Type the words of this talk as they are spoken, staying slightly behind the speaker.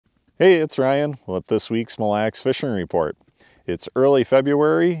Hey, it's Ryan with this week's Mille Lacs Fishing Report. It's early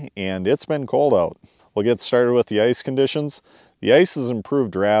February and it's been cold out. We'll get started with the ice conditions. The ice has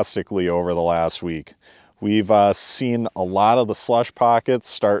improved drastically over the last week. We've seen a lot of the slush pockets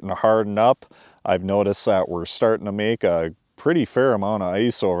starting to harden up. I've noticed that we're starting to make a pretty fair amount of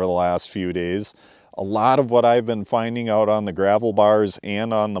ice over the last few days. A lot of what I've been finding out on the gravel bars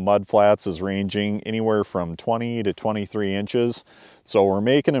and on the mud flats is ranging anywhere from 20 to 23 inches. So we're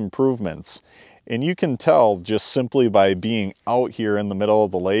making improvements. And you can tell just simply by being out here in the middle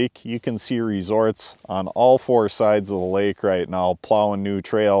of the lake. You can see resorts on all four sides of the lake right now plowing new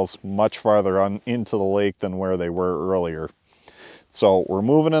trails much farther on into the lake than where they were earlier. So we're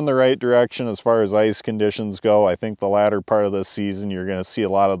moving in the right direction as far as ice conditions go. I think the latter part of this season you're going to see a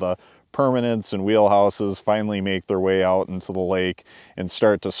lot of the permanents and wheelhouses finally make their way out into the lake and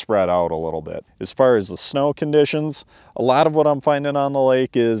start to spread out a little bit. As far as the snow conditions, a lot of what I'm finding on the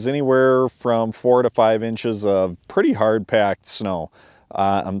lake is anywhere from 4 to 5 inches of pretty hard packed snow.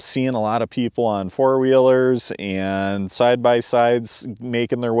 I'm seeing a lot of people on four-wheelers and side-by-sides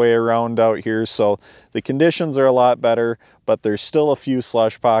making their way around out here, so the conditions are a lot better, but there's still a few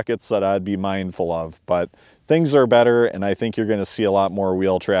slush pockets that I'd be mindful of. But things are better, and I think you're going to see a lot more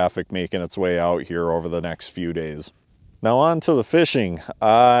wheel traffic making its way out here over the next few days. Now on to the fishing.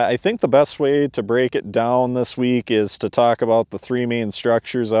 I think the best way to break it down this week is to talk about the three main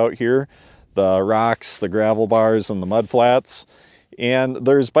structures out here: the rocks, the gravel bars, and the mud flats. And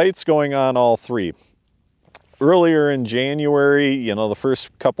there's bites going on all three. Earlier in January, the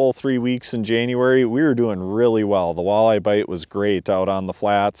first couple, 3 weeks in January, we were doing really well. The walleye bite was great out on the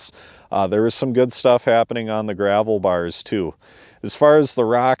flats. There was some good stuff happening on the gravel bars too. As far as the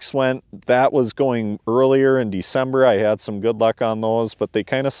rocks went, that was going earlier in December. I had some good luck on those, but they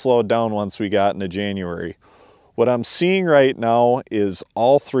kind of slowed down once we got into January. What I'm seeing right now is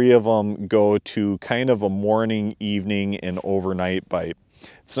all three of them go to kind of a morning, evening, and overnight bite.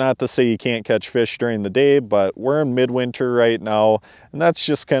 It's not to say you can't catch fish during the day, but we're in midwinter right now, and that's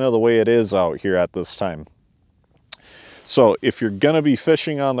just kind of the way it is out here at this time. So if you're going to be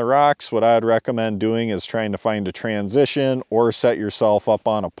fishing on the rocks, what I'd recommend doing is trying to find a transition or set yourself up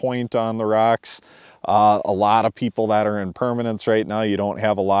on a point on the rocks. A lot of people that are in permanents right now, you don't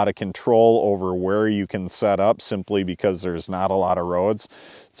have a lot of control over where you can set up simply because there's not a lot of roads.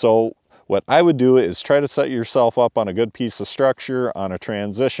 So what I would do is try to set yourself up on a good piece of structure, on a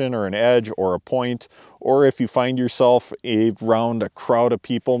transition or an edge or a point, or if you find yourself around a crowd of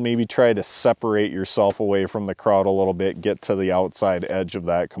people, maybe try to separate yourself away from the crowd a little bit, get to the outside edge of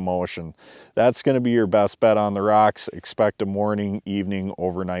that commotion. That's going to be your best bet on the rocks. Expect a morning, evening,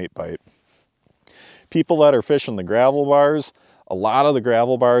 overnight bite. People that are fishing the gravel bars, a lot of the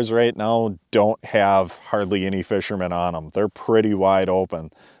gravel bars right now don't have hardly any fishermen on them. They're pretty wide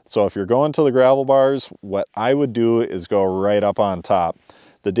open. So if you're going to the gravel bars, what I would do is go right up on top.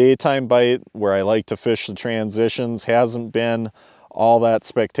 The daytime bite, where I like to fish the transitions, hasn't been all that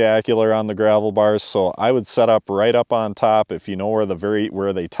spectacular on the gravel bars, so I would set up right up on top if you know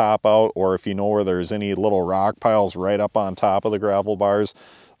where they top out, or if you know where there's any little rock piles right up on top of the gravel bars.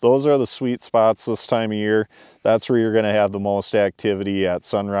 Those are the sweet spots this time of year. That's where you're going to have the most activity at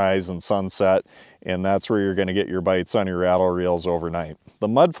sunrise and sunset, and that's where you're going to get your bites on your rattle reels overnight. The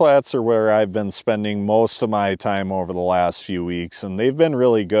mud flats are where I've been spending most of my time over the last few weeks, and they've been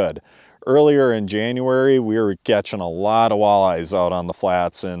really good. Earlier in January, we were catching a lot of walleyes out on the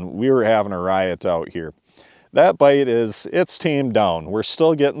flats, and we were having a riot out here. That bite it's tamed down. We're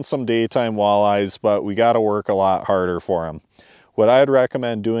still getting some daytime walleyes, but we got to work a lot harder for them. What I'd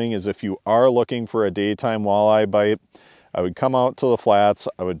recommend doing is, if you are looking for a daytime walleye bite, I would come out to the flats,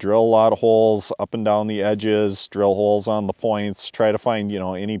 I would drill a lot of holes up and down the edges, drill holes on the points, try to find,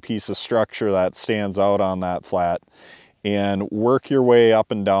 any piece of structure that stands out on that flat, and work your way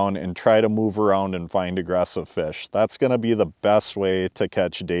up and down and try to move around and find aggressive fish. That's going to be the best way to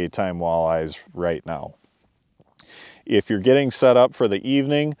catch daytime walleyes right now. If you're getting set up for the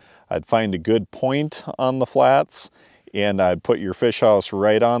evening, I'd find a good point on the flats, and I'd put your fish house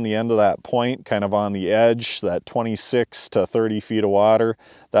right on the end of that point, kind of on the edge, that 26 to 30 feet of water.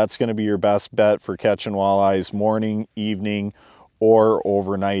 That's going to be your best bet for catching walleyes morning, evening, or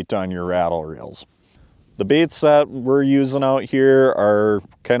overnight on your rattle reels. The baits that we're using out here are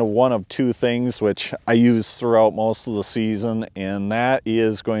kind of one of two things which I use throughout most of the season, and that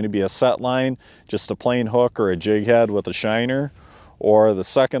is going to be a set line, just a plain hook or a jig head with a shiner. Or the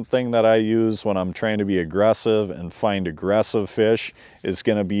second thing that I use when I'm trying to be aggressive and find aggressive fish is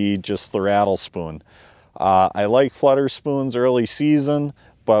going to be just the rattle spoon. I like flutter spoons early season,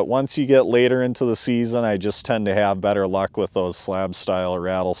 but once you get later into the season, I just tend to have better luck with those slab style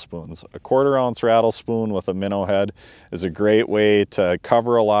rattle spoons. A 1/4 ounce rattle spoon with a minnow head is a great way to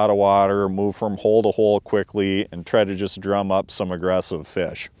cover a lot of water, move from hole to hole quickly, and try to just drum up some aggressive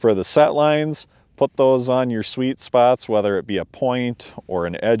fish. For the set lines, put those on your sweet spots, whether it be a point or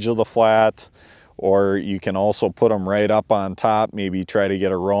an edge of the flat, or you can also put them right up on top, maybe try to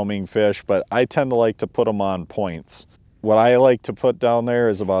get a roaming fish, but I tend to like to put them on points. What I like to put down there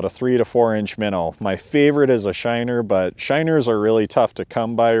is about a 3 to 4 inch minnow. My favorite is a shiner, but shiners are really tough to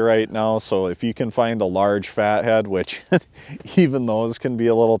come by right now, so if you can find a large fathead, which even those can be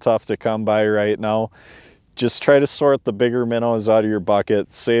a little tough to come by right now, just try to sort the bigger minnows out of your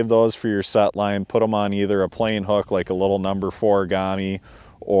bucket, save those for your set line, put them on either a plain hook like a little number 4 gami,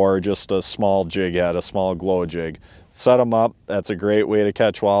 or just a small jig head, a small glow jig. Set them up. That's a great way to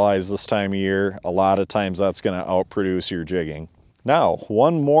catch walleyes this time of year. A lot of times that's going to outproduce your jigging. Now,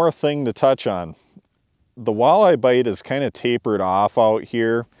 one more thing to touch on. The walleye bite is kind of tapered off out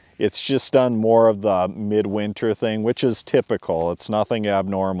here. It's just done more of the midwinter thing, which is typical. It's nothing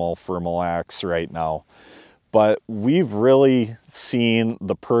abnormal for Mille Lacs right now. But we've really seen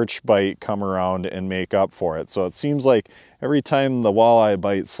the perch bite come around and make up for it. So it seems like every time the walleye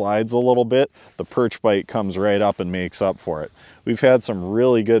bite slides a little bit, the perch bite comes right up and makes up for it. We've had some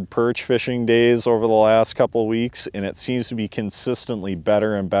really good perch fishing days over the last couple of weeks, and it seems to be consistently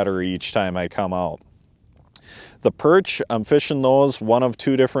better and better each time I come out. The perch, I'm fishing those one of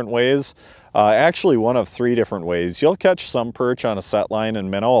 2 different ways. Actually one of 3 different ways. You'll catch some perch on a set line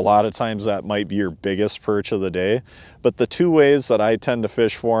and minnow. A lot of times that might be your biggest perch of the day. But the 2 ways that I tend to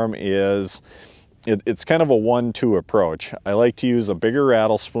fish for them is, it's kind of a 1-2 approach. I like to use a bigger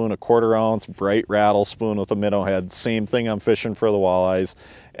rattle spoon, a 1/4 ounce bright rattle spoon with a minnow head. Same thing I'm fishing for the walleyes.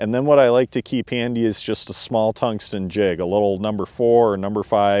 And then what I like to keep handy is just a small tungsten jig, a little number 4 or number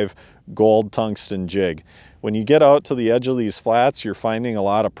 5 gold tungsten jig. When you get out to the edge of these flats, you're finding a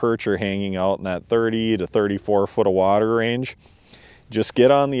lot of perch are hanging out in that 30 to 34 foot of water range. Just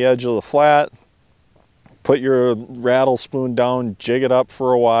get on the edge of the flat, put your rattle spoon down, jig it up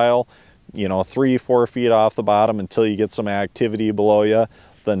for a while, you know, 3-4 feet off the bottom until you get some activity below you.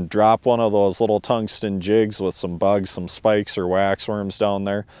 Then drop one of those little tungsten jigs with some bugs, some spikes or waxworms down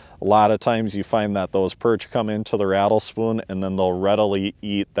there. A lot of times you find that those perch come into the rattle spoon and then they'll readily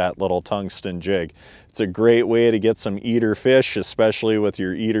eat that little tungsten jig. It's a great way to get some eater fish, especially with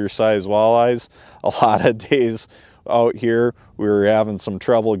your eater size walleyes. A lot of days out here we were having some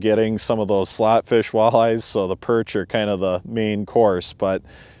trouble getting some of those slotfish walleyes, so the perch are kind of the main course, but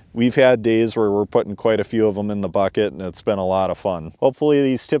we've had days where we're putting quite a few of them in the bucket, and it's been a lot of fun. Hopefully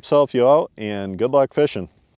these tips help you out, and good luck fishing.